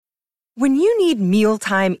When you need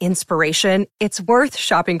mealtime inspiration, it's worth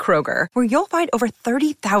shopping Kroger, where you'll find over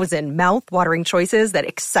 30,000 mouth-watering choices that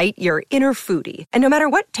excite your inner foodie. And no matter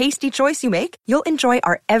what tasty choice you make, you'll enjoy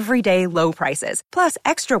our everyday low prices, plus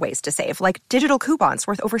extra ways to save, like digital coupons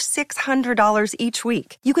worth over $600 each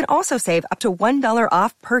week. You can also save up to $1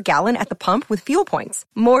 off per gallon at the pump with fuel points.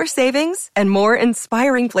 More savings and more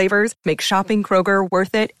inspiring flavors make shopping Kroger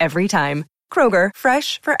worth it every time. Kroger,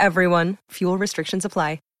 fresh for everyone. Fuel restrictions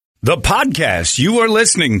apply. The podcast you are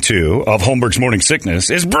listening to of Holmberg's Morning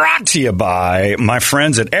Sickness is brought to you by my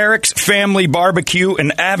friends at Eric's Family Barbecue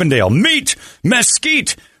in Avondale. Meet,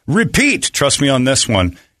 mesquite, repeat. Trust me on this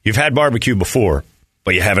one. You've had barbecue before,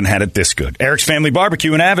 but you haven't had it this good. Eric's Family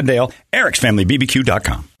Barbecue in Avondale,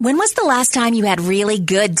 ericsfamilybbq.com. When was the last time you had really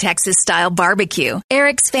good Texas-style barbecue?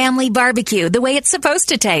 Eric's Family Barbecue, the way it's supposed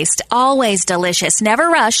to taste. Always delicious, never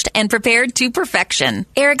rushed, and prepared to perfection.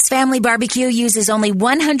 Eric's Family Barbecue uses only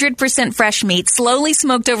 100% fresh meat, slowly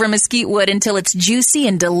smoked over mesquite wood until it's juicy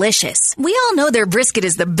and delicious. We all know their brisket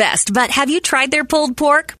is the best, but have you tried their pulled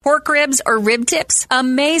pork, pork ribs, or rib tips?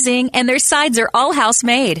 Amazing, and their sides are all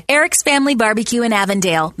house-made. Eric's Family Barbecue in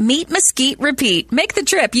Avondale. Meet, mesquite, repeat. Make the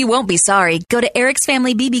trip. You won't be sorry. Go to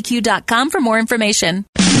ericsfamilybbq.com for more information.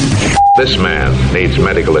 This man needs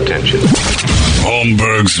medical attention.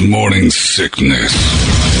 Holmberg's Morning Sickness.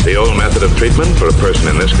 The old method of treatment for a person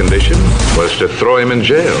in this condition was to throw him in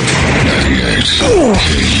jail. 98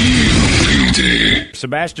 KUPD.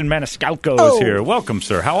 Sebastian Maniscalco is here. Welcome,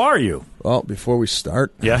 sir. How are you? Well, before we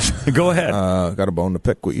start, Yes, go ahead. got a bone to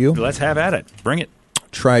pick with you. Let's have at it. Bring it.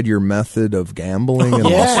 Tried your method of gambling in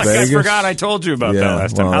Yes. Las I Vegas. forgot I told you about that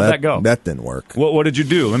last time. well, How'd that go? That didn't work. What did you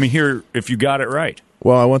do? Let me hear if you got it right.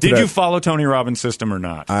 Well, I went to Did that, you follow Tony Robbins' system or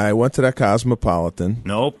not? I went to that Cosmopolitan.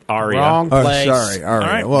 Nope. Aria. Wrong Oh, place. sorry. All All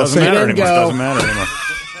right. right. Well, doesn't say- matter didn't anymore. go. Doesn't matter anymore.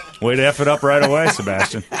 Way to F it up right away,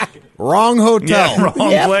 Sebastian. wrong hotel. Yeah, wrong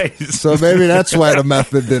place. So maybe that's why the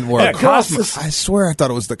method didn't work. Yeah, Cosmo- I swear I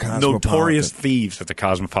thought it was the Cosmopolitan. Notorious thieves at the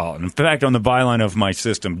Cosmopolitan. In fact, on the byline of my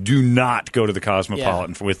system, do not go to the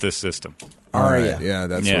Cosmopolitan with this system. All Aria. right. Yeah,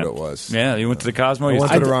 that's Yeah. what it was. Yeah, you went to the Cosmo? I You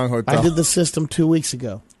went said- to the wrong hotel. I did the system 2 weeks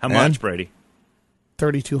ago. How And? much, Brady?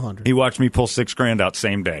 $3,200. He watched me pull $6,000 out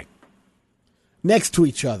same day. Next to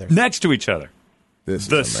each other. Next to each other. This is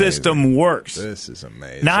The amazing. system works. This is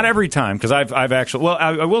amazing. Not every time, because I've actually, well,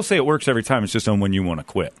 I will say it works every time. It's just on when you want to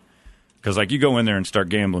quit. Because, like, you go in there and start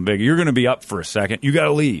gambling big. You're going to be up for a second. You got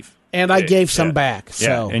to leave. And I gave some Yeah. back. Yeah,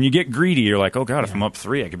 So and you get greedy. You're like, oh, God, if I'm up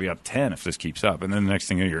 3, I could be up 10 if this keeps up. And then the next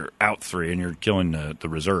thing you're out 3 and you're killing the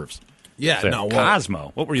reserves. Yeah, So, no. Well,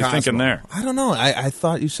 Cosmo. What were you Cosmo. thinking there? I don't know. I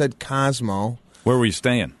thought you said Cosmo. Where were you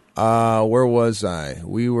staying? Where was I?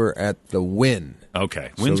 We were at the Wynn. Okay.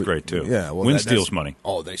 Wynn's So, great, too. Yeah, well, Wynn that's- steals money.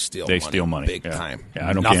 Oh, they steal They money. steal money. Big Yeah. time. Yeah,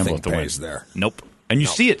 I don't Nothing gamble at the pays Wynn. there. Nope. And you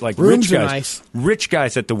see it, like, Rooms rich are guys. nice. Rich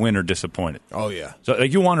guys at the Wynn are disappointed. Oh, yeah. So,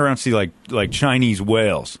 like, you wander around and see, like Chinese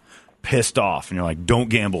whales pissed off, and you're like, don't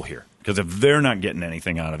gamble here. Because if they're not getting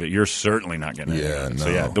anything out of it, you're certainly not getting anything out of it. So,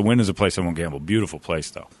 no. yeah, the Wynn is a place I won't gamble. Beautiful place,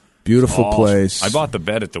 though. Beautiful Awesome. place. I bought the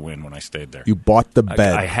bed at the Wynn when I stayed there. You bought the bed.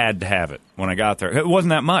 I had to have it when I got there. It wasn't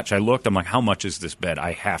that much. I looked. I'm like, how much is this bed?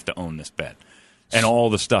 I have to own this bed. And all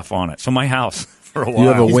the stuff on it. So my house, for a while. You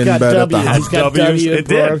have a He's Wynn got bed at the W. house. He's got W's. W It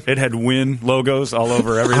abroad. did. It had Wynn logos all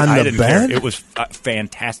over everything. On I the didn't bed? care. It was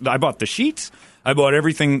fantastic. I bought the sheets. I bought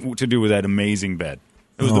everything to do with that amazing bed.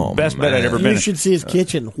 It was Oh, the best bed I'd man. ever you been in. should see his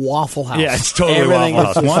kitchen. Waffle House. Yeah, it's totally Everything Waffle is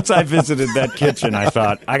House. just- Once I visited that kitchen, I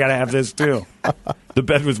thought, I got to have this too. The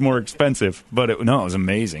bed was more expensive, but it was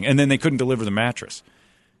amazing. And then they couldn't deliver the mattress.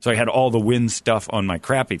 So I had all the Wynn stuff on my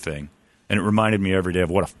crappy thing, and it reminded me every day of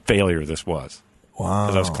what a failure this was. Wow.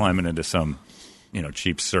 Because I was climbing into some,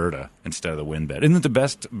 cheap Serta instead of the Wynn bed. Isn't it the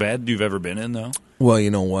best bed you've ever been in, though? Well,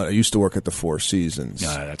 you know what? I used to work at the Four Seasons.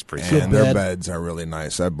 Yeah, that's pretty And cool. their bed. beds are really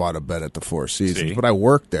nice. I bought a bed at the Four Seasons, See? but I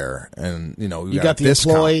worked there, and we You got a the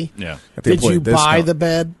discount. employee. Yeah. Got the Did employee you buy discount. the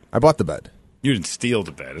bed? I bought the bed. You didn't steal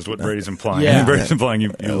the bed, is what Brady's implying. Yeah. Brady's implying you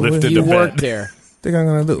lifted You the worked bed. there. Think I'm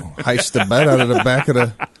gonna do? Heist the bed out of the back of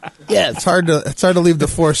the. Yes. It's hard to leave the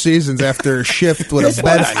Four Seasons after a shift with a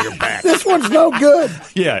bed on your back. This one's no good.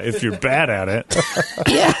 Yeah, if you're bad at it.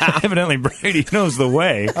 Yeah. Evidently, Brady knows the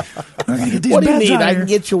way. What do you need? I can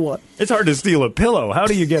get you one. It's hard to steal a pillow. How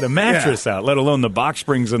do you get a mattress out, let alone the box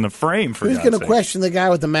springs in the frame, for Who's God's going to sake? question the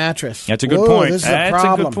guy with the mattress? That's a good Whoa, point. This is That's a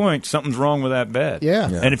problem. good point. Something's wrong with that bed. Yeah.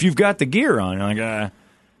 And if you've got the gear on, you're like,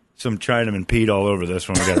 some Chinaman peed all over this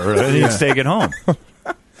one. We got to let's take it home.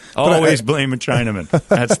 Always blame a Chinaman.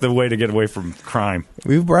 That's the way to get away from crime.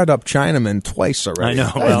 We've brought up Chinamen twice already. I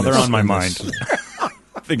know. Well, they're on my mind.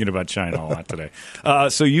 Thinking about China a lot today.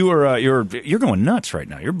 So you're going nuts right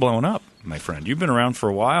now. You're blowing up. my friend? You've been around for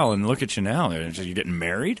a while, and look at you now. You're getting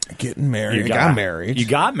married? Getting married. I got married. You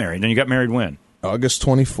got married. And you got married when? August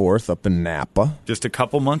 24th up in Napa. Just a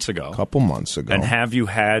couple months ago. And have you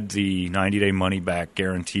had the 90-day money-back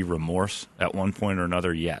guarantee remorse at one point or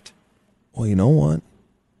another yet? Well, you know what?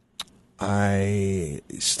 I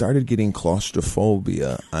started getting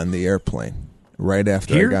claustrophobia on the airplane right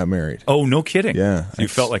after I got married. Oh, no kidding. Yeah. You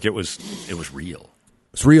felt like it was real.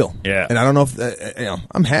 It's real. Yeah. And I don't know if,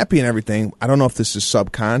 I'm happy and everything. I don't know if this is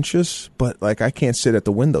subconscious, but like I can't sit at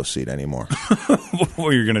the window seat anymore.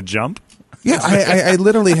 Well, you're going to jump? Yeah, I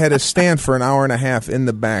literally had to stand for an hour and a half in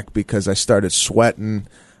the back because I started sweating.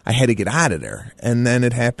 I had to get out of there. And then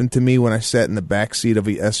it happened to me when I sat in the back seat of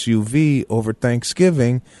a SUV over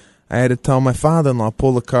Thanksgiving. I had to tell my father-in-law,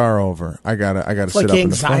 pull the car over. I gotta sit up in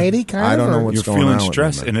the front. Anxiety kind of? I don't know what's going on. You're feeling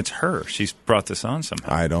stressed, and it's her. She's brought this on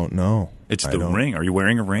somehow. I don't know. It's the ring. Are you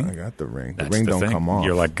wearing a ring? I got the ring. That's the ring don't thing. come off.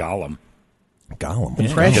 You're like Gollum. Gollum.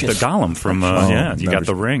 Yeah, Precious. you get the Gollum from, you got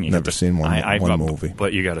the ring. You Never seen one movie.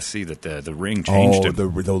 But you got to see that the ring changed him.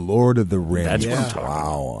 The Lord of the Rings. That's what I'm talking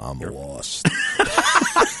Wow, I'm lost.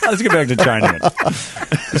 Let's get back to China.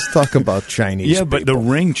 Let's talk about Chinese Yeah, but the people.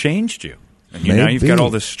 ring changed you. And now you've got all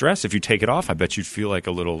this stress. If you take it off, I bet you'd feel like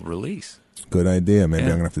a little release. Good idea. Maybe I'm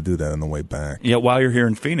going to have to do that on the way back. Yeah, while you're here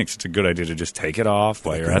in Phoenix, it's a good idea to just take it off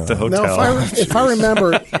while you're at the hotel. Now, if I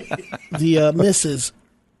remember, the missus,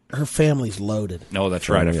 her family's loaded. No, that's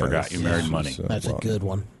right. I forgot. You married money. That's a good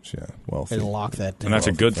one. Yeah, wealthy. And lock that down. And that's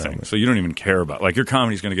a good thing. So you don't even care about like your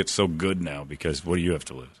comedy's going to get so good now because what do you have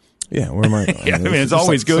to lose? Yeah, where am I? Yeah, I mean, it's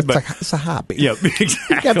always good, but it's a hobby. Yeah,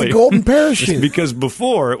 exactly. You got the golden parachute. Because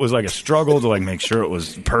before it was like a struggle to like make sure it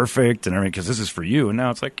was perfect and everything because this is for you, and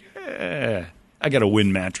now it's like, I got a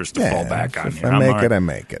wind mattress to fall back on. If I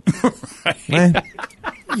make it.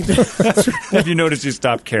 Have you noticed you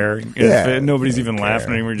stopped caring? Yeah, nobody's even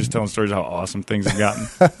laughing anymore. You're just telling stories how awesome things have gotten.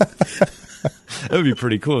 That would be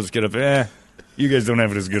pretty cool. Just get up. You guys don't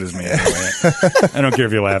have it as good as me. Anyway. I don't care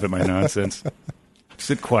if you laugh at my nonsense.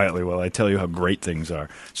 Sit quietly while I tell you how great things are.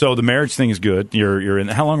 So the marriage thing is good. You're in.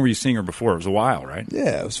 How long were you seeing her before? It was a while, right?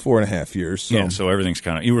 Yeah, it was 4.5 years. So. Yeah, so everything's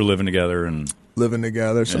kind of. You were living together and living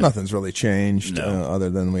together. So nothing's really changed other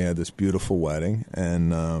than we had this beautiful wedding.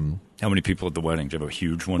 And how many people at the wedding? Did you have a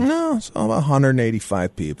huge one? No, it's about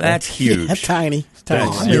 185 people. That's huge. That's tiny. It's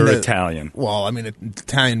tiny. You're Italian. Well, I mean,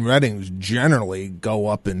 Italian weddings generally go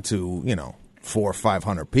up into 400 or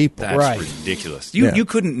 500 people. That's ridiculous. You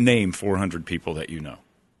couldn't name 400 people that you know.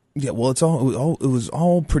 Yeah, well, it was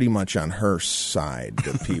all pretty much on her side,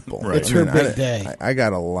 the people. Right. It's her big day. I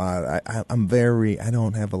got a lot. I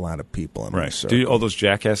don't have a lot of people in my circle. Do all those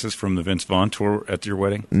jackasses from the Vince Vaughn tour at your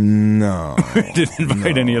wedding? No. Didn't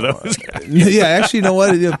invite any of those guys? Yeah, actually, you know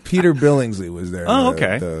what? Peter Billingsley was there. Oh,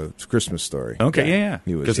 okay. The Christmas Story. Okay, yeah.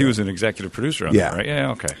 Because he was an executive producer on that, right?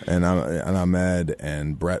 Yeah, okay. And Ahmed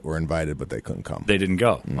and Brett were invited, but they couldn't come. They didn't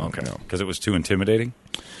go? Okay. Because it was too intimidating?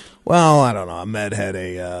 Well, I don't know. Ahmed had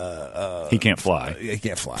a... he can't fly. He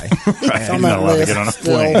can't fly. Right. He's not allowed to get on a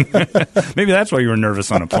plane. Maybe that's why you were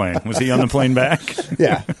nervous on a plane. Was he on the plane back?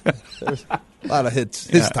 Yeah. There's a lot of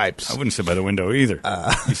his types. I wouldn't sit by the window either.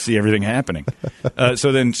 You see everything happening.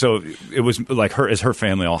 So it was like is her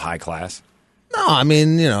family all high class? No, I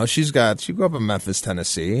mean, she grew up in Memphis,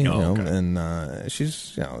 Tennessee, and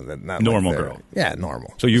she's, not normal like girl. Yeah,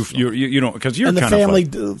 normal. So you don't, because you're and the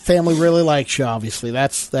kind family really likes you, obviously.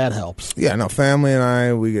 That helps. Yeah, no, family and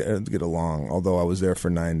I, we get along, although I was there for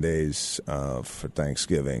 9 days for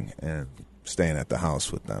Thanksgiving and staying at the house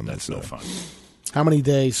with them. That's no fun. How many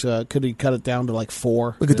days could he cut it down to, like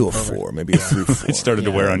 4? We could do a 4, maybe a 3, 4. It started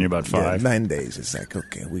to wear on you about 5. Yeah, 9 days. It's like,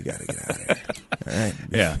 okay, we got to get out of here. All right.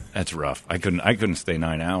 Yeah, that's rough. I couldn't stay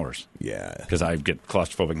 9 hours. Yeah, because I get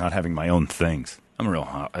claustrophobic not having my own things. I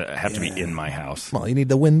have to be in my house. Well, you need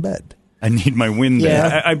the wind bed. I need my wind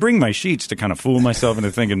bed. I bring my sheets to kind of fool myself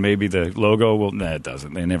into thinking maybe the logo will. Nah, it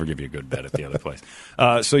doesn't. They never give you a good bed at the other place.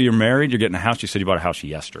 So you're married. You're getting a house. You said you bought a house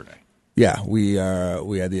yesterday. Yeah, we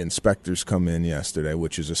had the inspectors come in yesterday,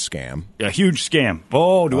 which is a scam. A huge scam.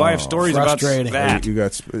 Oh, do I have stories about that? You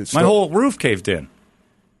got my whole roof caved in.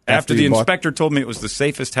 After the inspector told me it was the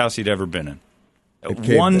safest house he'd ever been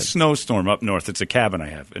in. One snowstorm up north. It's a cabin I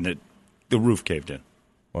have, and the roof caved in.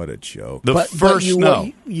 What a joke. The first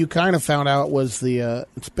snow. You kind of found out was the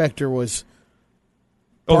inspector was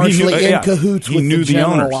partially in cahoots with the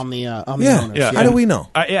general on the owners. Yeah. How do we know?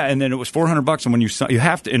 And then it was $400, and when you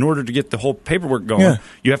have to, in order to get the whole paperwork going,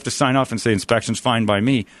 you have to sign off and say inspection's fine by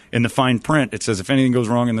me. In the fine print, it says if anything goes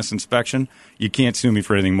wrong in this inspection, you can't sue me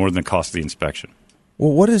for anything more than the cost of the inspection.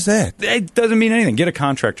 Well, what is that? It doesn't mean anything. Get a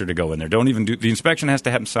contractor to go in there. Don't even do the inspection has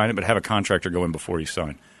to have him sign it, but have a contractor go in before you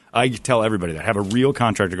sign. I tell everybody that. Have a real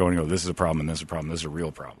contractor go and go, this is a problem, and this is a problem, this is a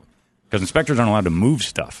real problem. Because inspectors aren't allowed to move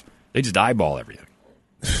stuff. They just eyeball everything.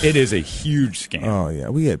 It is a huge scam. Oh, yeah.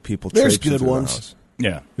 We had people There's good ones.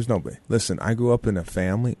 Yeah. There's nobody. Listen, I grew up in a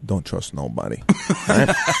family. Don't trust nobody.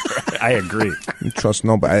 I agree. Don't trust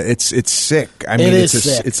nobody. It's sick. I mean,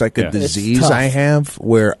 it's like a disease I have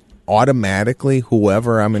where automatically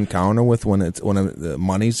whoever I'm encounter with when the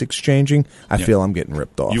money's exchanging, I feel I'm getting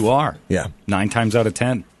ripped off. You are. Yeah. 9 times out of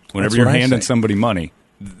 10. Whenever you're handing somebody money,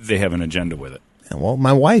 they have an agenda with it. Well,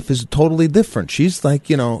 my wife is totally different. She's like,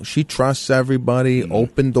 she trusts everybody.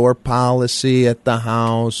 Open door policy at the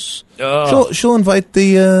house. Oh. She'll invite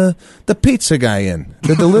the pizza guy in,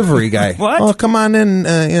 the delivery guy. What? Oh, come on in.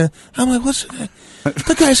 I'm like, what's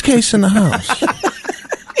the guy's case in the house?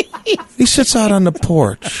 He sits out on the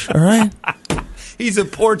porch. All right. He's a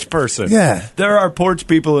porch person. Yeah. There are porch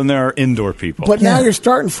people and there are indoor people. But now you're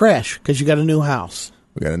starting fresh because you got a new house.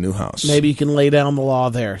 We got a new house. Maybe you can lay down the law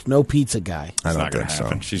there. No pizza guy. I don't think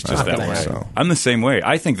so. She's just that way. So. I'm the same way.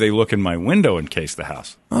 I think they look in my window and case the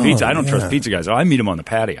house. Pizza. I don't trust pizza guys. I meet them on the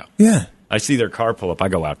patio. Yeah. I see their car pull up. I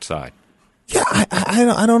go outside. Yeah,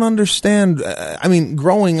 I don't understand. I mean,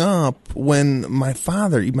 growing up, when my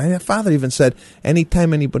father even said,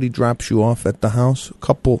 anytime anybody drops you off at the house,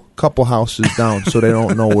 couple houses down, so they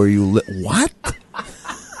don't know where you live. What?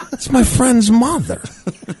 It's my friend's mother.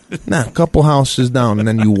 Nah, a couple houses down, and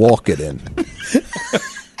then you walk it in.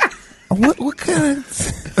 What kind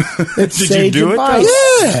of... Did you do advice.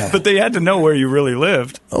 it? Yeah. But they had to know where you really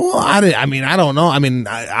lived. Well, I don't know. I mean,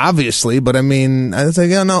 obviously, but I mean, I was like,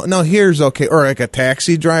 no, here's okay. Or like a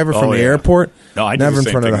taxi driver from the airport. No, I do never the in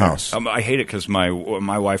same front of thing the there. house. I hate it because my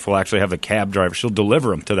wife will actually have the cab driver. She'll deliver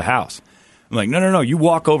them to the house. I'm like, no. You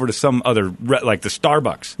walk over to some other, like the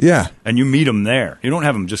Starbucks. Yeah. And you meet them there. You don't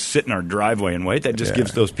have them just sit in our driveway and wait. That just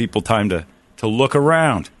gives those people time to look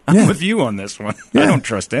around. I'm with you on this one. Yeah. I don't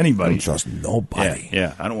trust anybody. I don't trust nobody.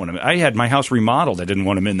 Yeah. I don't want them. I had my house remodeled. I didn't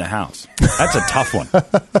want them in the house. That's a tough one.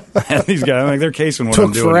 And these guys, like, they're casing what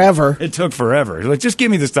I'm doing. Took forever. It took forever. Like, just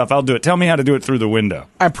give me the stuff. I'll do it. Tell me how to do it through the window.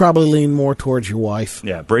 I probably lean more towards your wife.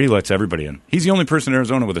 Yeah, Brady lets everybody in. He's the only person in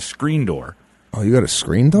Arizona with a screen door. Oh, you got a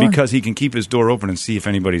screen door? Because he can keep his door open and see if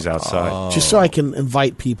anybody's outside. Just so I can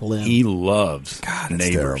invite people in. He loves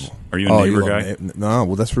neighbors. Terrible. Are you a neighbor guy? No,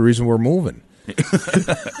 well, that's the reason we're moving.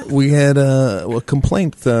 We had a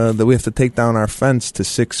complaint that we have to take down our fence to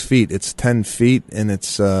 6 feet. It's 10 feet, and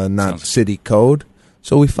it's not city code.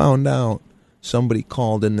 So we found out somebody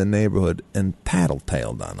called in the neighborhood and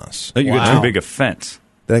tattletaled on us. That you got too big a fence.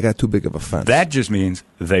 That I got too big of a fence. That just means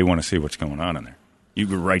they want to see what's going on in there. You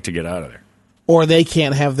go right to get out of there. Or they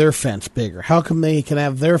can't have their fence bigger. How come they can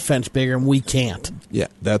have their fence bigger and we can't? Yeah,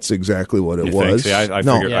 that's exactly what it was. See,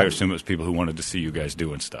 I assume it was people who wanted to see you guys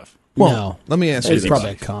doing stuff. Well, no. Let me ask you this. It's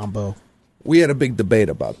probably a combo. We had a big debate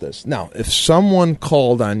about this. Now, if someone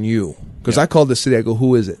called on you, because I called the city, I go,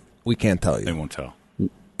 who is it? We can't tell you. They won't tell.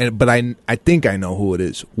 But I think I know who it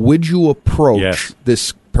is. Would you approach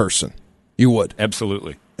this person? You would.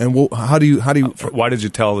 Absolutely. And how do you? Why did you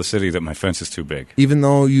tell the city that my fence is too big? Even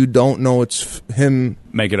though you don't know it's him.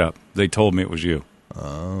 Make it up. They told me it was you.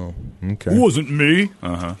 Oh, okay. It wasn't me.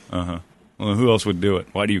 Well, who else would do it?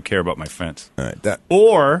 Why do you care about my fence? All right.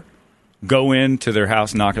 Or go into their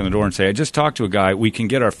house, knock on the door, and say, I just talked to a guy. We can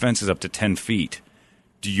get our fences up to 10 feet.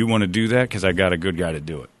 Do you want to do that? Because I got a good guy to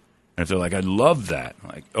do it. And if they're like, I'd love that.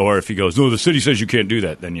 Or if he goes, no, the city says you can't do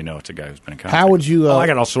that, then you know it's a guy who's been in contact. How would you... I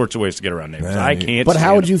got all sorts of ways to get around neighbors. I can't. But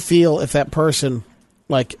how would you feel if that person,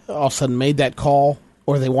 like, all of a sudden made that call,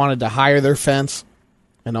 or they wanted to hire their fence,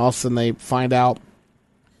 and all of a sudden they find out,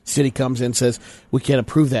 city comes in and says, we can't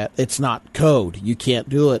approve that. It's not code. You can't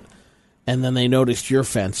do it. And then they noticed your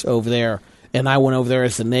fence over there. And I went over there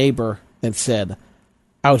as a neighbor and said,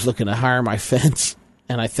 I was looking to hire my fence,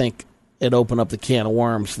 and I think... it opened up the can of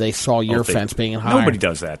worms. They saw your fence being hired. Nobody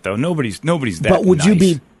does that, though. Nobody's that. But would nice. you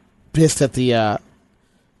be pissed at the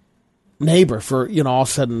neighbor for all of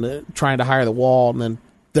a sudden trying to hire the wall, and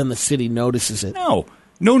then the city notices it?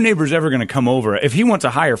 No neighbor's ever going to come over. If he wants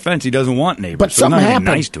a higher fence, he doesn't want neighbors. But so something happened.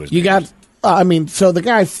 Nice to his you neighbors. got. So the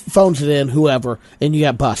guy phones it in, whoever, and you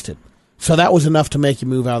got busted. So that was enough to make you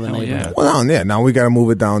move out of the neighborhood. Yeah. Well, now we got to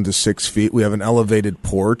move it down to 6 feet. We have an elevated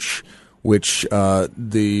porch, which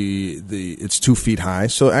it's 2 feet high.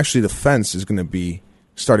 So actually, the fence is going to be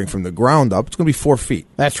starting from the ground up. It's going to be 4 feet.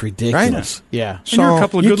 That's ridiculous. Right? Yeah. So you're a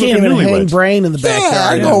couple of you can't even hang brain in the backyard.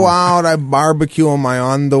 I go out. I barbecue in my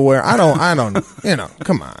underwear. I don't.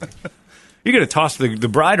 Come on. You're going to toss the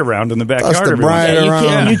bride around in the backyard. Toss the bride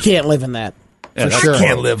around. You can't live in that. For sure. I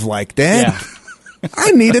can't live like that. Yeah.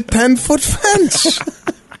 I need a 10-foot fence.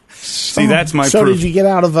 See, that's my So proof. did you get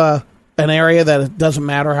out of an area that it doesn't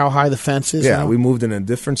matter how high the fence is? Yeah, now? we moved in a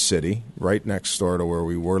different city, right next door to where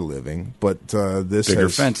we were living. But this Bigger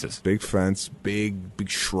has fences. big fence, big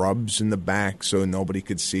shrubs in the back, so nobody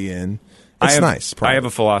could see in. It's nice. I have a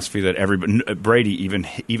philosophy that everybody, Brady,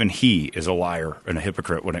 even he is a liar and a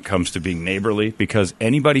hypocrite when it comes to being neighborly, because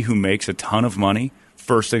anybody who makes a ton of money,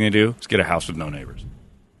 first thing they do is get a house with no neighbors.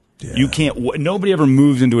 Yeah. You can't. Nobody ever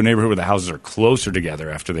moves into a neighborhood where the houses are closer together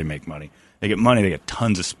after they make money. They get money, they get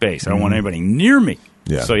tons of space. I don't want anybody near me.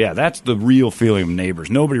 Yeah. So yeah, that's the real feeling of neighbors.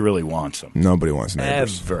 Nobody really wants them. Nobody wants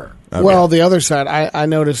neighbors. Ever. Well, the other side, I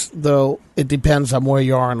noticed, though, it depends on where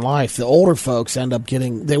you are in life. The older folks end up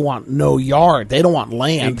they want no yard. They don't want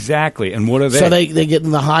land. Exactly. And what are they? So they get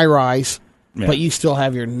in the high rise, Yeah. but you still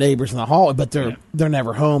have your neighbors in the hall, but they're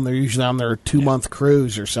never home. They're usually on their 2-month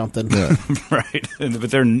cruise or something. Right, but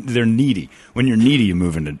they're needy. When you're needy, you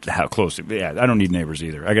move into how close. Yeah, I don't need neighbors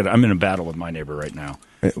either. I'm in a battle with my neighbor right now.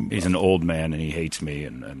 He's an old man and he hates me,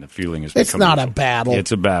 and the feeling is It's not a battle.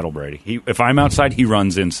 It's a battle, Brady. If I'm outside, he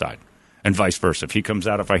runs inside, and vice versa. If he comes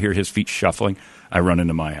out, if I hear his feet shuffling, I run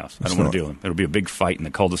into my house. I don't want to deal with him. It'll be a big fight in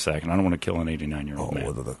the cul-de-sac, and I don't want to kill an 89-year-old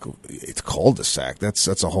man. It's cul-de-sac.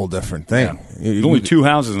 That's a whole different thing. Yeah. There's only 2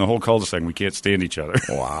 houses in the whole cul-de-sac, and we can't stand each other.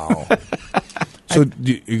 Wow. So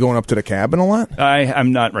you going up to the cabin a lot?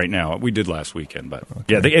 I'm not right now. We did last weekend, but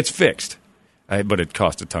it's fixed. But it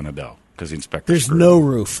cost a ton of dough because the inspector. There's screwed no me.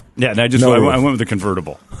 roof. Yeah, and I went with the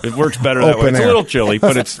convertible. It works better that way. Open It's air. a little chilly,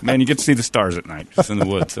 but you get to see the stars at night. It's in the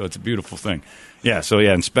woods, so it's a beautiful thing. Yeah,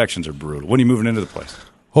 inspections are brutal. When are you moving into the place?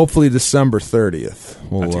 Hopefully December 30th.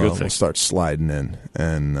 That's a good thing. We'll start sliding in,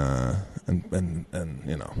 and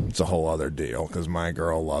it's a whole other deal because my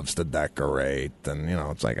girl loves to decorate, and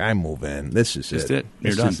it's like I move in. This is Just it. it.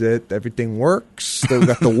 You're This done. is it. Everything works. They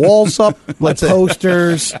got the walls up. My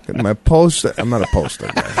posters. Got my poster. I'm not a poster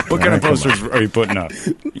guy. What kind of Come on. posters are you putting up?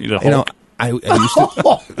 The Hulk? I used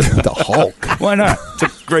to the Hulk. Why not?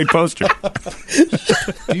 It's a great poster.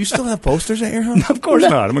 Do you still have posters at your house? Of course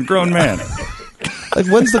not. I'm a grown man. Like,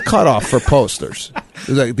 when's the cutoff for posters? It's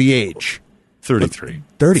like the age. 33.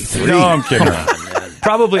 33. No, I'm kidding.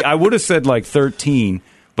 Probably, I would have said like 13,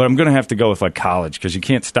 but I'm going to have to go with like college because you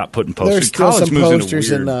can't stop putting posters. There's still College some moves into posters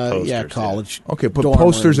weird in posters, college. Okay, put dorm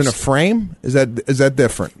posters in a rooms. frame. Is that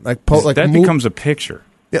different? Like That becomes a picture.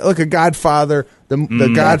 like a Godfather.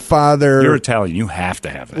 The Godfather. You're Italian. You have to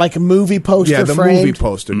have it. Like a movie poster yeah, the framed. movie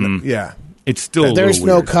poster. Yeah. It's still a There's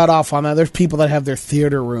little no weird. cutoff on that. There's people that have their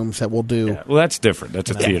theater rooms that will do. Yeah, well, that's different. That's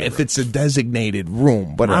a theater. If it's a designated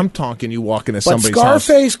room, but Right. I'm talking you walk into But somebody's house.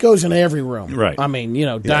 Scarface goes in every room. Right. I mean,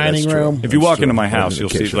 dining that's true. room. If you That's walk true. into my Right house, in the you'll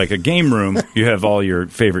see kitchen. like a game room. You have all your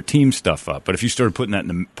favorite team stuff up. But if you started putting that in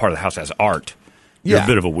the part of the house as art, you're a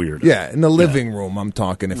bit of a weirdo. Yeah, in the living room, I'm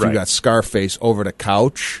talking. If Right. you got Scarface over the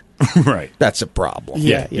couch, Right. that's a problem.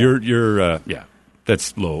 Yeah. You're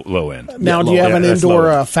that's low end. Now, do you have an that's indoor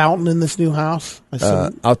low end. fountain in this new house? I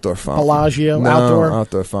see. Outdoor fountain. Bellagio, No,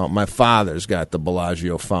 outdoor? fountain. My father's got the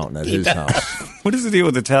Bellagio fountain at his house. What is the deal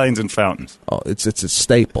with Italians and fountains? Oh, it's a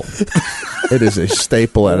staple. It is a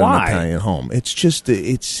staple at Why? an Italian home. It's just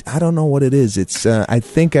I don't know what it is. It's I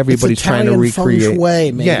think It's everybody's trying to Italian recreate feng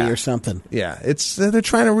shui, maybe, yeah. or something. Yeah, it's they're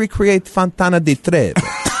trying to recreate Fontana di Trevi.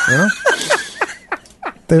 You know.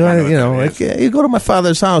 They want, like you go to my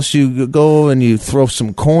father's house, you go and you throw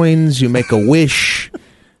some coins, you make a wish,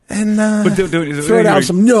 and But Throw down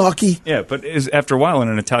some gnocchi. Yeah, but after a while in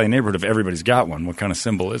an Italian neighborhood, if everybody's got one, what kind of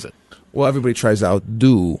symbol is it? well, everybody tries to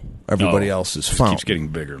outdo everybody Oh, else's just fountain. keeps getting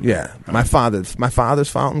bigger. Yeah, my father's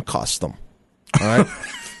fountain custom. All right,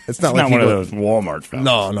 it's not It's like not he one of goes- those Walmart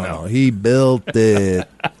fountains. No. He built it.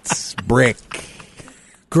 It's brick.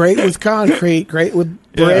 Great with concrete. Great with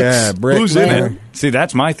bricks. Yeah, brick. Who's in Manor. it? See,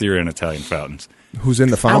 that's my theory on Italian fountains. Who's in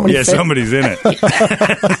the fountain? many Yeah, somebody's in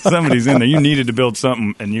it. Somebody's in there. You needed to build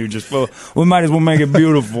something, and you just, we might as well make it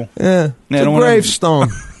beautiful. Yeah, Yeah, I it's a don't wanna- gravestone.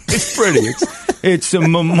 It's pretty. It's a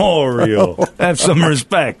memorial. Have some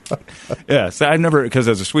respect. Yeah, so I never, because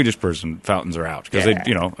as a Swedish person, fountains are out because they,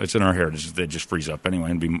 it's in our heritage. They just freeze up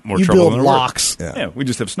anyway and be more You trouble build than they're worth. locks. Yeah, we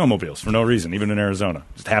just have snowmobiles for no reason, even in Arizona.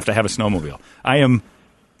 Just have to have a snowmobile. I am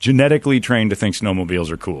genetically trained to think snowmobiles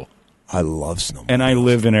are cool, I love snowmobiles. and I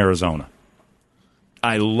live in Arizona.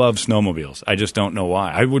 I love snowmobiles. I just don't know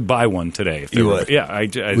why. I would buy one today if they You were. would? Yeah,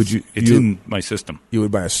 Would you- it's you- in my system. You would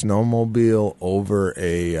buy a snowmobile over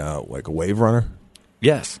a like a wave runner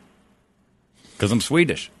Yes, because I'm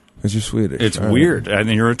Swedish. because you're Swedish. It's All right. weird. And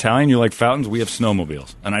you're Italian, you like fountains. We have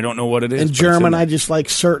snowmobiles, and I don't know what it is. In but it's German, in I just like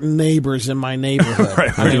certain neighbors in my neighborhood.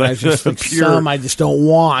 Right, I mean, right, I just like like pure- some I just don't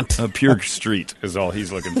want. a pure street is all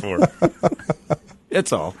he's looking for.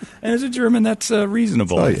 That's all. And as a German, that's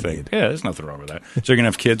reasonable, That's all I you think. need. Yeah, there's nothing wrong with that. So you're going to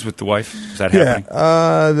have kids with the wife? Is that happening?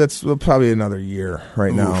 That's probably another year.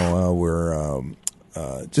 Right now, we're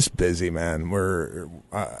just busy, man.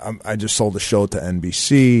 I just sold a show to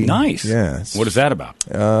NBC. Nice. Yeah. What is that about?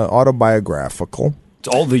 Autobiographical. It's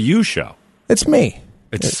all the you show. It's me.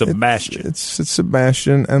 It's Sebastian. It's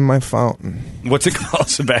Sebastian and my fountain. What's it called?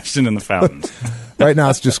 Sebastian and the Fountains. Right now,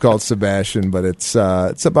 it's just called Sebastian, but it's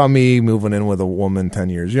about me moving in with a woman 10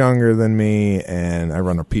 years younger than me, and I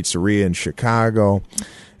run a pizzeria in Chicago,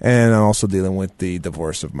 and I'm also dealing with the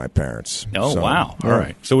divorce of my parents. Oh, So, wow. All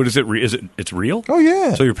right. So what is it? It's real? Oh,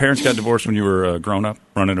 yeah. So your parents got divorced when you were grown up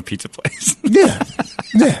running a pizza place?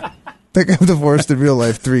 Yeah. They got divorced in real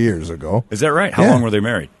life 3 years ago. Is that right? How Yeah. long were they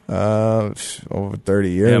married? Over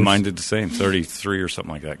 30 years. Yeah, mine did the same. 33 or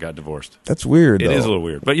something like that, got divorced. That's weird, It though. is a little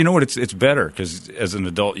weird. But you know what? It's better because as an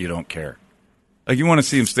adult, you don't care. Like, you want to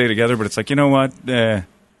see them stay together, but it's like, you know what? Do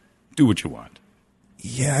what you want.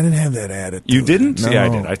 Yeah, I didn't have that attitude. You didn't? No. Yeah, I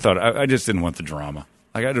did. I thought, I just didn't want the drama.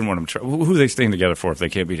 Like, I didn't want them who are they staying together for if they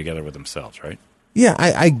can't be together with themselves, right? Yeah,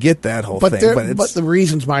 I get that whole But thing. But it's, the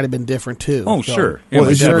reasons might have been different too. Oh, So- sure. Yeah, Well,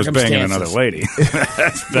 my the dad was banging circumstances. another lady.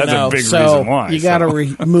 that's a big so reason why. you got to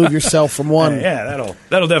remove yourself from one. Yeah,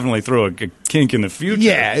 that'll definitely throw a kink in the future.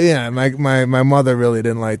 yeah. My mother really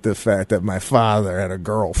didn't like the fact that my father had a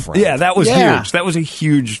girlfriend. Yeah, that was Yeah. huge. That was a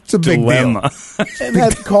huge a big dilemma. And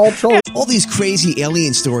that's cultural. All these crazy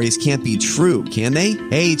alien stories can't be true, can they?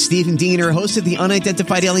 Hey, it's Stephen Diener, host of the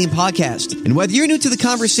Unidentified Alien Podcast. And whether you're new to the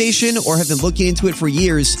conversation or have been looking into it for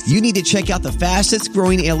years, you need to check out the fastest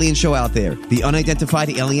growing alien show out there, the Unidentified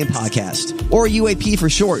Alien Podcast, or UAP for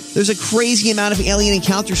short. There's a crazy amount of alien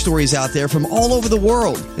encounter stories out there from all over the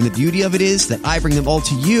world. And the beauty of it is that I bring them all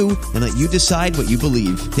to you and let you decide what you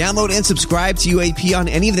believe. Download and subscribe to UAP on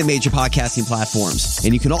any of the major podcasting platforms.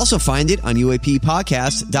 And you can also find it on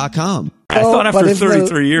UAPpodcast.com. I thought But after in the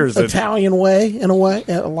 33 years that Italian way, in a way,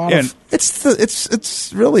 a lot of.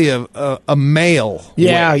 It's really a male.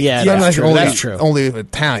 Yeah, way. yeah, It's that's not like true, Only, that's true. Only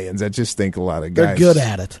Italians. I just think a lot of They're guys. good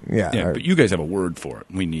at it. Yeah. yeah, but you guys have a word for it.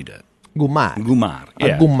 We need it. Gumad. Gumar. A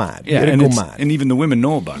Yeah. gumad. Yeah, Get a and, gumad. and even the women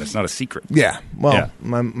know about it. It's not a secret. Yeah. Well, Yeah.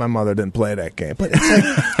 My mother didn't play that game, but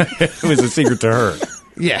it's like, It was a secret to her.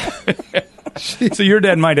 yeah. So your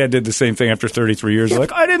dad and my dad did the same thing after 33 years.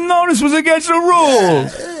 Like, I didn't know this was against the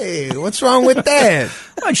rules. Hey, what's wrong with that?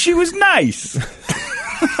 Like, she was nice.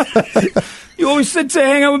 You always said to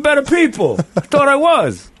hang out with better people. I thought I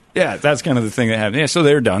was. Yeah, that's kind of the thing that happened. Yeah, so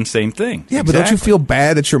they're done. Same thing. Yeah, but don't you feel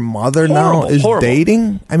bad that your mother now Horrible, is horrible.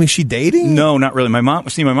 dating? I mean, she dating? No, not really. My mom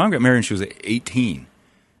got married when she was 18.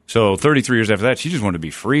 So 33 years after that, she just wanted to be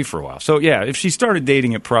free for a while. So yeah, if she started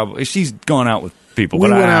dating, if she's gone out with people. We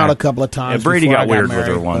but went out a couple of times Yeah, Brady before got I got weird with her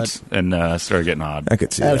married, once and started getting odd. I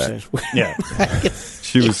could see that. Yeah,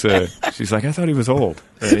 she was. She's like, I thought he was old.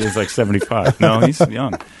 He was like 75. No, he's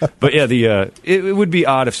young. But yeah, it would be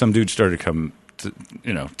odd if some dude started to come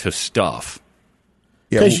to stuff.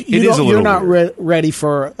 Yeah, Because it is a little you're not weird. ready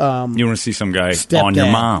for. You want to see some guy Stepdad. on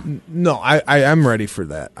your mom. no, I am ready for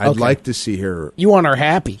that. I'd Okay. like to see her. You want her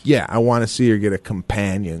happy. Yeah, I want to see her get a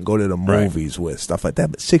companion, go to the Right. movies with, stuff like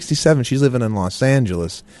that. But 67, she's living in Los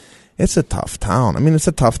Angeles. It's a tough town. I mean, it's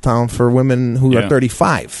a tough town for women who Yeah. are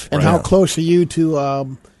 35. And how close are you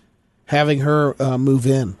to having her move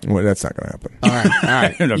in? Well, that's not going to happen. All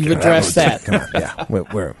right. Okay. You've addressed that. Come on, yeah,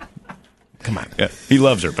 we're come on. Yeah, he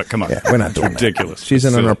loves her, but come on, Yeah, we're not doing It's ridiculous. that. She's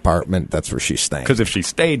in an Silly. apartment. That's where she's staying. Because if she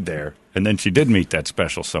stayed there and then she did meet that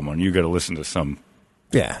special someone, you got to listen to some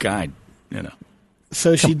Yeah, guy.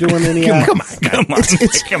 So is she doing any? come on, Come on,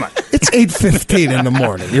 come on. It's 8:15 in the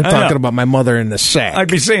morning. You're I talking know. about my mother in the sack. I'd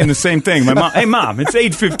be saying the same thing. My mom, hey mom, it's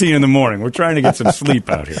 8:15 in the morning. We're trying to get some sleep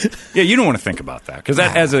out here. Yeah, you don't want to think about that because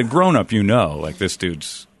as a grown up, like this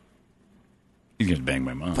dude's. He's gonna bang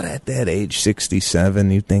my mom. But at that age, 67,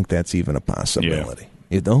 you think that's even a possibility?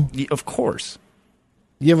 You don't? Yeah, of course.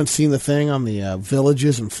 You haven't seen the thing on the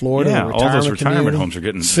villages in Florida? Yeah, the all those retirement community? homes are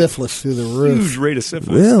getting syphilis through the roof. Huge rate of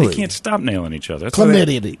syphilis. Really? They can't stop nailing each other. That's why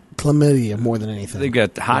they- Chlamydia more than anything. They've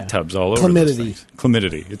got hot Yeah. tubs all over. Chlamydia. those things.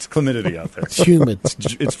 Chlamydia. It's chlamydia out there. It's humid.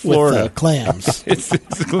 It's Florida. With, clams. It's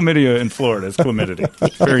chlamydia in Florida. It's chlamydia.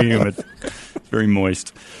 It's very humid. It's very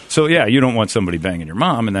moist. So, yeah, you don't want somebody banging your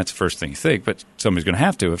mom, and that's the first thing you think, but somebody's going to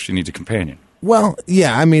have to if she needs a companion. Well,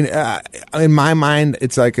 yeah. I mean, in my mind,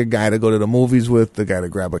 it's like a guy to go to the movies with, the guy to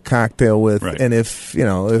grab a cocktail with, Right. and if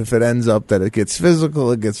it ends up that it gets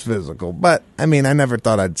physical, it gets physical. But I mean, I never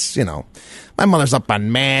thought I'd, my mother's up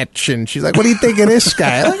on Match, and she's like, "What do you think of this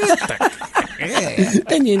guy?" And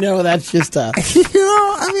that's just a.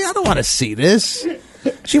 I mean, I don't want to see this.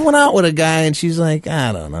 She went out with a guy, and she's like,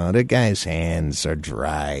 I don't know, the guy's hands are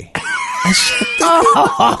dry. I said,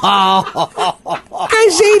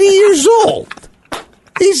 guy's 80 years old.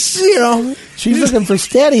 He's, She's looking for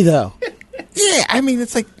steady, though. Yeah, I mean,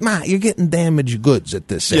 it's like, Ma, you're getting damaged goods at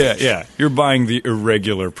this age. Yeah. You're buying the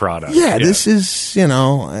irregular product. Yeah, this is, she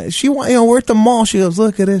we're at the mall. She goes,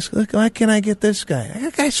 look at this. Look, why can't I get this guy?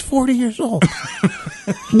 That guy's 40 years old.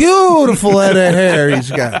 Beautiful head of hair he's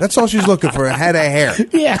got. That's all she's looking for, a head of hair.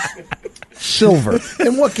 Yeah. Silver.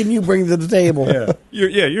 And what can you bring to the table? Yeah.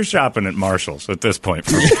 You're shopping at Marshall's at this point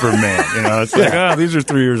for men. It's like, these are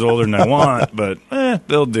 3 years older than I want, but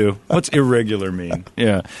they'll do. What's irregular mean?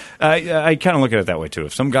 Yeah, I kind of look at it that way too.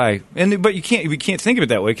 If some guy, but you can't think of it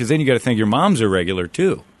that way because then you got to think your mom's irregular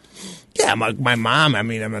too. Yeah, my mom. I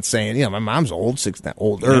mean, I'm not saying my mom's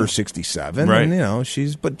older, 67, right? And she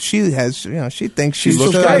has, she thinks she's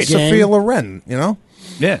looks great. Sophia Loren,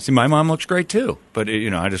 Yeah, see, my mom looks great too, but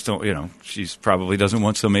I just don't. She's probably doesn't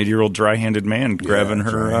want some 80-year-old dry-handed man grabbing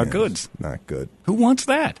her goods. Not good. Who wants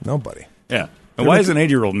that? Nobody. Yeah. And why is an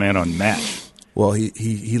 80-year-old man on Match? Well,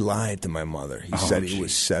 he lied to my mother. He said he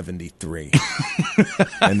was 73,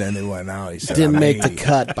 and then they went out. He said Didn't make 80. the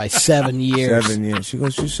cut by 7 years. 7 years. She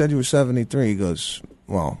goes, you said you were 73. He goes,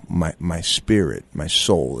 well, my spirit, my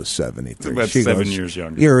soul is 73. About she 7 goes, years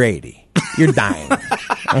younger. You're 80. You're dying.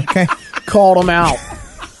 Okay? Called him out.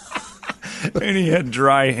 And he had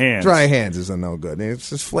dry hands. Dry hands is a no good. It's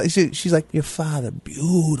just she's like, your father,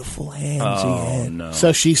 beautiful hands he had. No.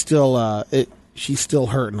 So she's still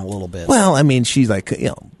hurting a little bit. Well, I mean, she's like,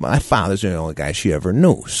 my father's the only guy she ever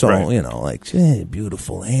knew. So, right.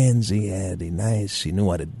 Beautiful hands he had. He nice. He knew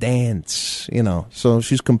how to dance, So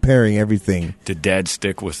she's comparing everything. Did Dad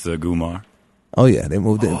stick with the Gumar? Oh, yeah. They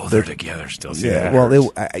moved in. They're together still. See, yeah. that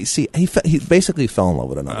Well, hurts. he basically fell in love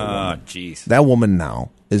with another woman. Oh, jeez. That woman now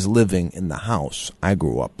is living in the house I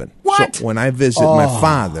grew up in. What? So when I visit my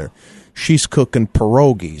father, she's cooking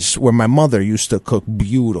pierogies where my mother used to cook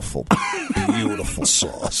beautiful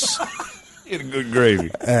sauce. He had good gravy.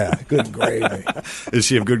 Yeah, good gravy. Does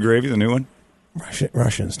she have good gravy, the new one?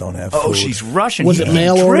 Russians don't have food. Oh, she's Russian. Was it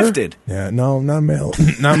mail order? Drifted. Yeah, no, not mail.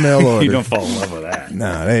 Not mail order. You don't fall in love with that.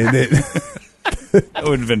 No, they That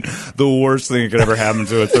would have been the worst thing that could ever happen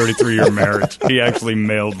to a 33-year marriage. He actually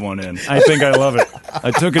mailed one in. I think I love it.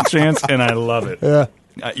 I took a chance, and I love it. Yeah.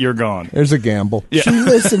 You're gone. There's a gamble. Yeah. She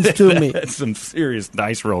listens to me. That's some serious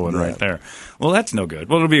dice rolling right there. Well, that's no good.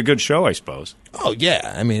 Well, it'll be a good show, I suppose. Oh,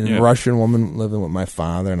 yeah. I mean, Yeah. Russian woman living with my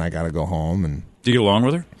father, and I got to go home. And Do you get along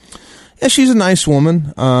with her? yeah, she's a nice woman.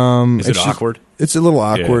 Is it awkward? It's a little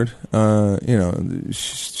awkward. Right?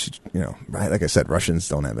 Like I said, Russians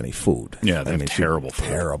don't have any food. Yeah, they have terrible food.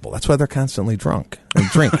 Terrible. That's why they're constantly drunk and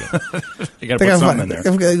drinking. You got to put something in there.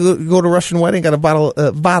 Go to a Russian wedding, got a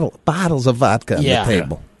bottles of vodka on the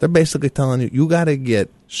table. They're basically telling you got to get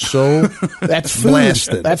so That's food.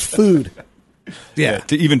 blasted. That's food. Yeah,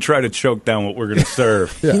 to even try to choke down what we're going to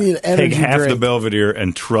serve. You need an energy Take half drink. the Belvedere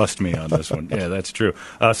and trust me on this one. Yeah, that's true.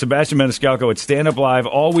 Sebastian Maniscalco at Stand Up Live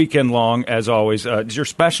all weekend long, as always. Your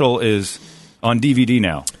special is on DVD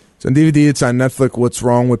now. It's on DVD. It's on Netflix. What's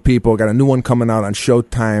Wrong with People? Got a new one coming out on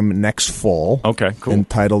Showtime next fall. Okay, cool.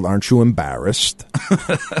 Entitled "Aren't You Embarrassed?"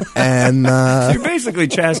 And You're basically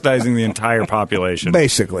chastising the entire population.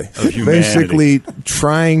 basically humanity.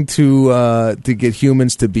 trying to get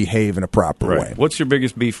humans to behave in a proper Right. way. What's your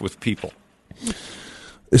biggest beef with people?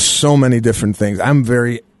 There's so many different things. I'm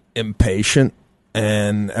very impatient,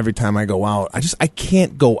 and every time I go out, I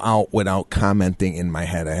can't go out without commenting in my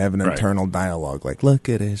head. I have an Right. internal dialogue like, look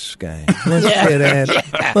at this guy. Look at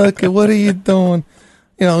that. Look at what are you doing?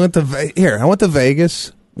 I went to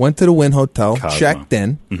Vegas, went to the Wynn Hotel, Cosmo. checked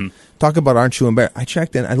in. Mm-hmm. Talk about aren't you embarrassed? I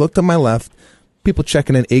checked in. I looked to my left. People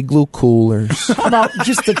checking in Igloo coolers. How about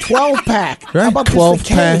just the 12-pack? Right, How about 12 just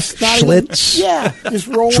the case? pack, Not even- Schlitz. Yeah, just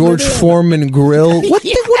roll George it in. Foreman grill. What are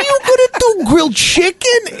you going to do? Grilled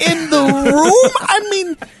chicken in the room? I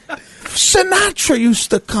mean, Sinatra used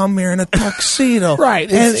to come here in a tuxedo. Right,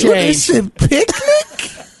 it's And changed. it's a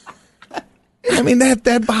picnic? I mean, that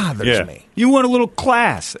bothers me. You want a little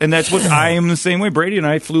class, and that's what I am the same way. Brady and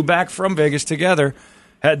I flew back from Vegas together,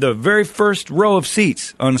 had the very first row of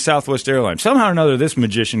seats on Southwest Airlines. Somehow or another, this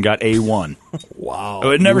magician got A1. Wow.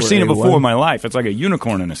 I'd never You were seen it before A1? in my life. It's like a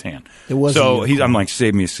unicorn in his hand. It was a So unicorn. I'm like,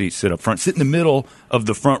 save me a seat, sit up front, sit in the middle of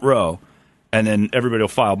the front row, and then everybody will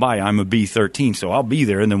file by. I'm a B13, so I'll be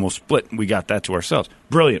there, and then we'll split. We got that to ourselves.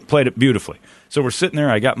 Brilliant. Played it beautifully. So we're sitting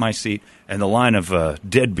there. I got my seat, and the line of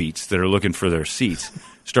deadbeats that are looking for their seats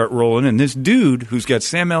start rolling in. This dude who's got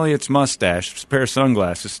Sam Elliott's mustache, a pair of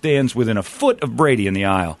sunglasses, stands within a foot of Brady in the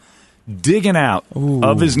aisle, digging out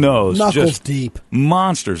of his nose. Knuckles just deep.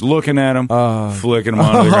 Monsters looking at him, flicking him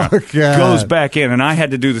onto the ground. God. Goes back in, and I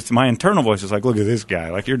had to do this. My internal voice is like, look at this guy.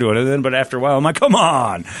 Like, you're doing it. Then, but after a while, I'm like, come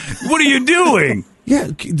on. What are you doing? Yeah,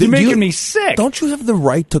 You're making me sick. Don't you have the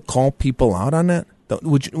right to call people out on that?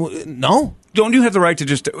 Would you? No. Don't you have the right to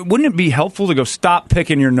just... Wouldn't it be helpful to go, stop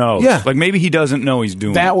picking your nose? Yeah. Like, maybe he doesn't know he's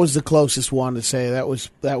doing That it. was the closest one to say that was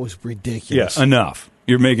ridiculous. Yeah, enough.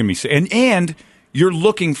 You're making me sick. And you're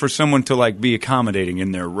looking for someone to, like, be accommodating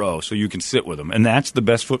in their row so you can sit with them. And that's the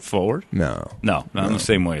best foot forward? No. No, not in the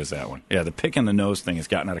same way as that one. Yeah, the picking the nose thing has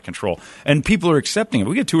gotten out of control. And people are accepting it.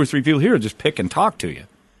 We get 2 or 3 people here who just pick and talk to you.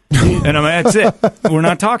 And I'm like, that's it. We're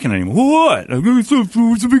not talking anymore. What? What's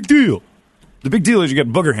the big deal? The big deal is you get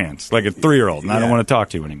booger hands like a 3-year-old, and I don't want to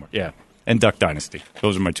talk to you anymore. Yeah. And Duck Dynasty.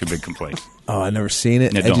 Those are my 2 big complaints. Oh, I've never seen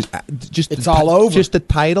it. No, don't. Just It's all over. Just the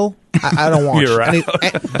title. I don't watch. You're right.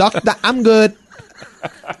 I'm good.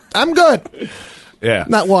 I'm good. Yeah.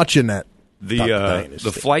 Not watching that.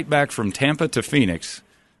 The flight back from Tampa to Phoenix,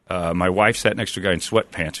 my wife sat next to a guy in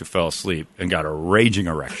sweatpants who fell asleep and got a raging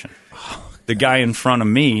erection. The guy in front of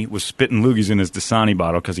me was spitting loogies in his Dasani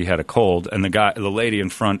bottle because he had a cold, and the lady in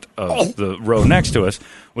front of the row next to us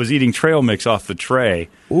was eating trail mix off the tray.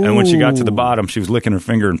 Ooh. And when she got to the bottom, she was licking her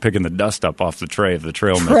finger and picking the dust up off the tray of the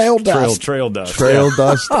trail mix. Trail dust. Trail dust. Trail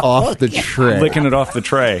dust off the tray. Licking it off the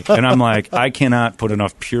tray. And I'm like, I cannot put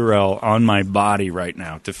enough Purell on my body right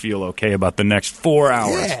now to feel okay about the next 4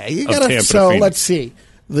 hours. Yeah, you of gotta. Tampa So to Phoenix. let's see.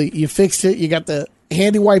 You fixed it. You got the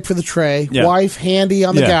handy wipe for the tray. Yeah. Wife handy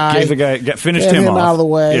on the guy. Gave the guy finished Get him off. out of the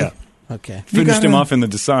way. Yeah. Okay. Finished him off in the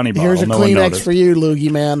Dasani bottle. Here's a no one Kleenex noticed. for you, Loogie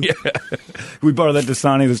man. Yeah. We borrow that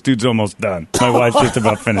Dasani. This dude's almost done. My wife's just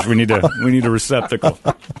about finished. We need a receptacle.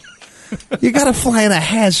 You got to fly in a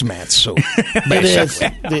hazmat suit. It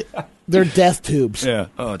is. They're death tubes. Yeah.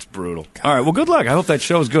 Oh, it's brutal. All right. Well, good luck. I hope that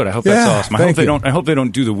show's good. I hope that's awesome. I hope they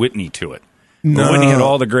don't do the Whitney to it. No. Whitney had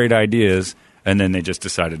all the great ideas, and then they just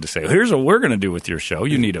decided to say, "Here's what we're going to do with your show.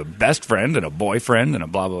 You need a best friend and a boyfriend and a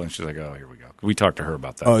blah blah." And she's like, "Oh, here we go." We talked to her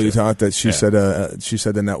about that. Oh, too. you thought that she said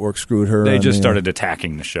the network screwed her? They just started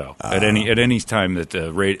attacking the show at any time that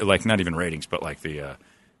like not even ratings, but like the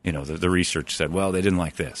research said, well, they didn't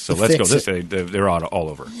like this, so let's go this way. They're all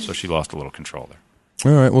over. So she lost a little control there.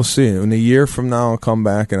 All right, we'll see. In a year from now, I'll come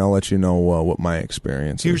back and I'll let you know what my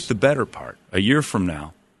experience Here's is. the better part: a year from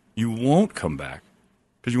now, you won't come back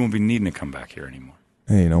because you won't be needing to come back here anymore.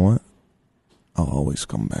 Hey, you know what? I'll always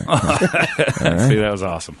come back. See, that was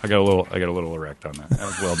awesome. I got a little erect on that. That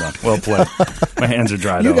was well done. Well played. My hands are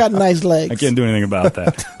dry. You got nice legs. I can't do anything about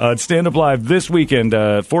that. It's Stand Up Live this weekend,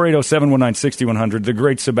 480-719-6100. The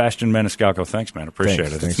great Sebastian Maniscalco. Thanks, man.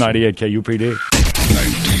 Appreciate it. It's 98 KUPD.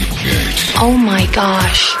 98. Oh, my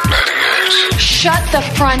gosh. 98. Shut the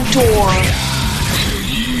front door.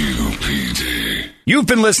 KUPD. You've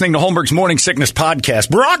been listening to Holmberg's Morning Sickness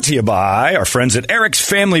Podcast, brought to you by our friends at Eric's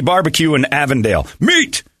Family Barbecue in Avondale.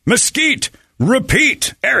 Meet, mesquite,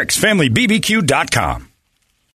 repeat. Eric'sFamilyBBQ.com.